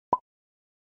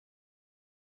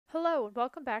Hello and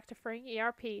welcome back to Freeing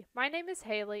ERP. My name is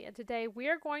Haley and today we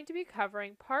are going to be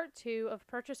covering Part 2 of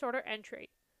Purchase Order Entry.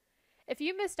 If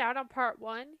you missed out on Part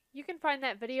 1, you can find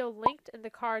that video linked in the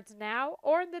cards now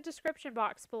or in the description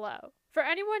box below. For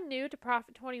anyone new to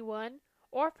Profit 21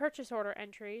 or Purchase Order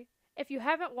Entry, if you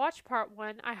haven't watched Part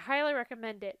 1, I highly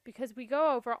recommend it because we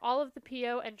go over all of the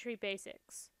PO entry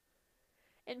basics.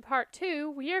 In Part 2,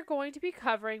 we are going to be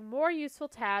covering more useful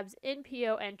tabs in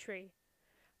PO entry.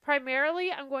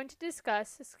 Primarily, I'm going to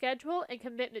discuss Schedule and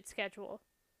Commitment Schedule.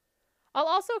 I'll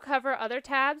also cover other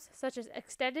tabs such as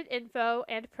Extended Info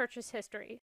and Purchase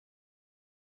History.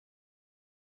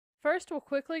 First, we'll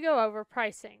quickly go over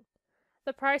Pricing.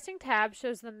 The Pricing tab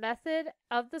shows the method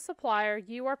of the supplier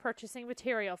you are purchasing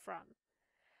material from.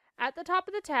 At the top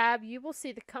of the tab, you will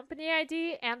see the company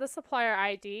ID and the supplier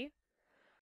ID.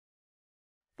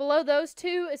 Below those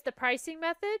two is the pricing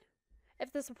method.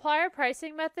 If the supplier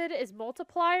pricing method is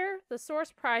multiplier, the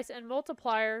source price and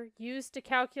multiplier used to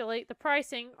calculate the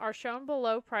pricing are shown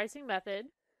below pricing method.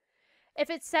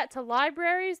 If it's set to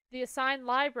libraries, the assigned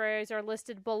libraries are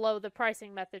listed below the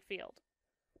pricing method field.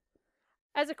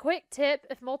 As a quick tip,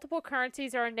 if multiple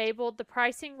currencies are enabled, the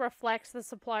pricing reflects the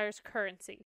supplier's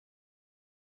currency.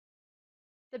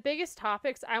 The biggest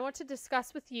topics I want to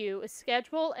discuss with you is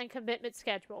Schedule and Commitment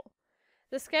Schedule.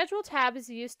 The Schedule tab is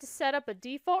used to set up a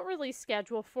default release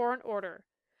schedule for an order.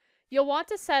 You'll want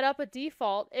to set up a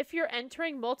default if you're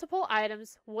entering multiple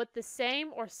items with the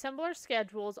same or similar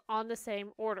schedules on the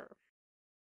same order.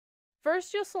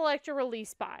 First, you'll select your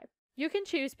release by. You can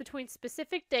choose between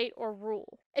specific date or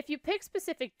rule. If you pick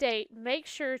specific date, make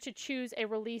sure to choose a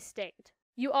release date.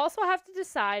 You also have to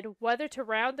decide whether to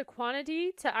round the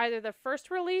quantity to either the first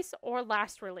release or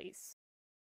last release.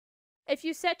 If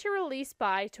you set your release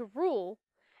by to rule,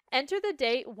 enter the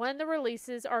date when the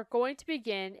releases are going to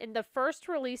begin in the first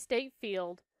release date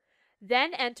field,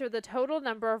 then enter the total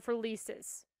number of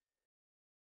releases.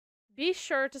 Be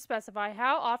sure to specify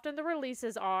how often the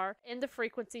releases are in the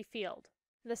frequency field.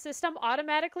 The system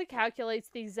automatically calculates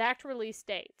the exact release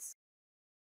dates.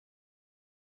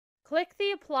 Click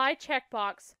the Apply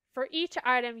checkbox for each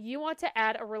item you want to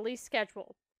add a release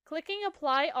schedule. Clicking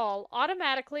Apply All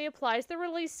automatically applies the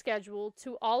release schedule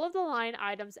to all of the line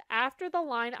items after the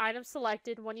line item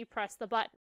selected when you press the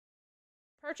button.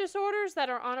 Purchase orders that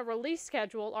are on a release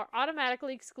schedule are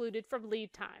automatically excluded from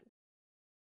lead time.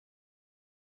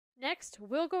 Next,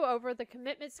 we'll go over the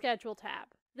Commitment Schedule tab.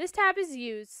 This tab is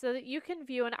used so that you can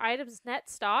view an item's net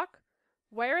stock,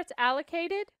 where it's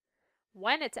allocated,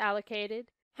 when it's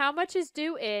allocated, how much is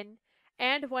due in,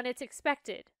 and when it's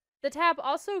expected. The tab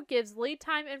also gives lead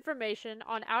time information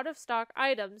on out-of-stock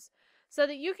items so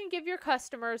that you can give your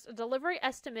customers a delivery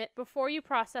estimate before you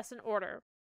process an order.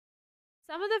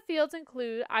 Some of the fields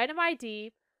include item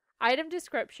ID, item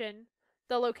description,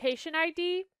 the location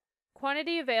ID,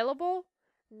 quantity available,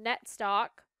 net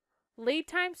stock, lead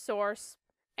time source,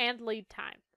 and lead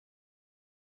time.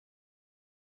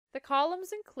 The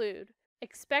columns include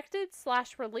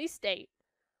expected/release date,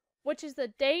 which is the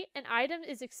date an item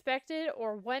is expected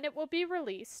or when it will be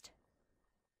released,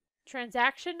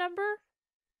 transaction number,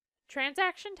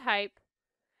 transaction type,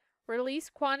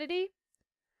 release quantity,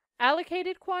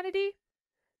 allocated quantity,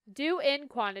 due in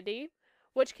quantity,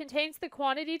 which contains the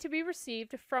quantity to be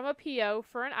received from a PO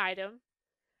for an item,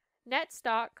 net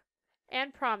stock,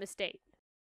 and promise date.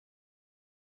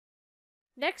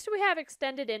 Next, we have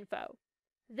Extended Info.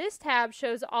 This tab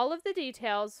shows all of the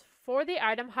details for the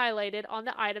item highlighted on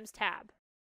the Items tab.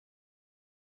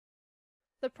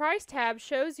 The Price tab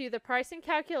shows you the pricing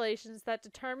calculations that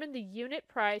determine the unit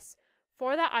price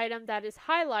for the item that is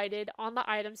highlighted on the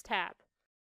Items tab.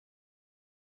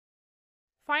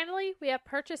 Finally, we have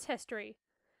Purchase History.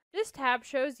 This tab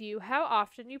shows you how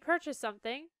often you purchase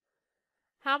something,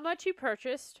 how much you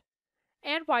purchased,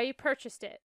 and why you purchased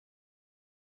it.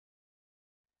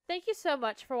 Thank you so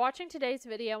much for watching today's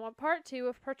video on Part 2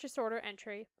 of Purchase Order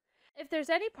Entry. If there's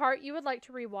any part you would like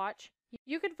to rewatch,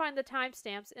 you can find the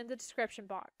timestamps in the description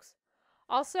box.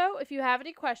 Also, if you have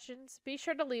any questions, be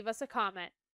sure to leave us a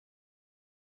comment.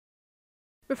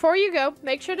 Before you go,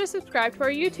 make sure to subscribe to our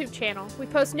YouTube channel. We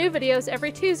post new videos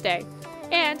every Tuesday.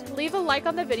 And leave a like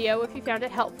on the video if you found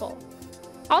it helpful.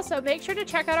 Also, make sure to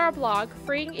check out our blog,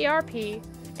 Freeing ERP,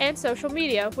 and social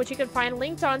media, which you can find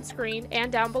linked on screen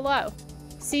and down below.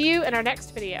 See you in our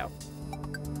next video.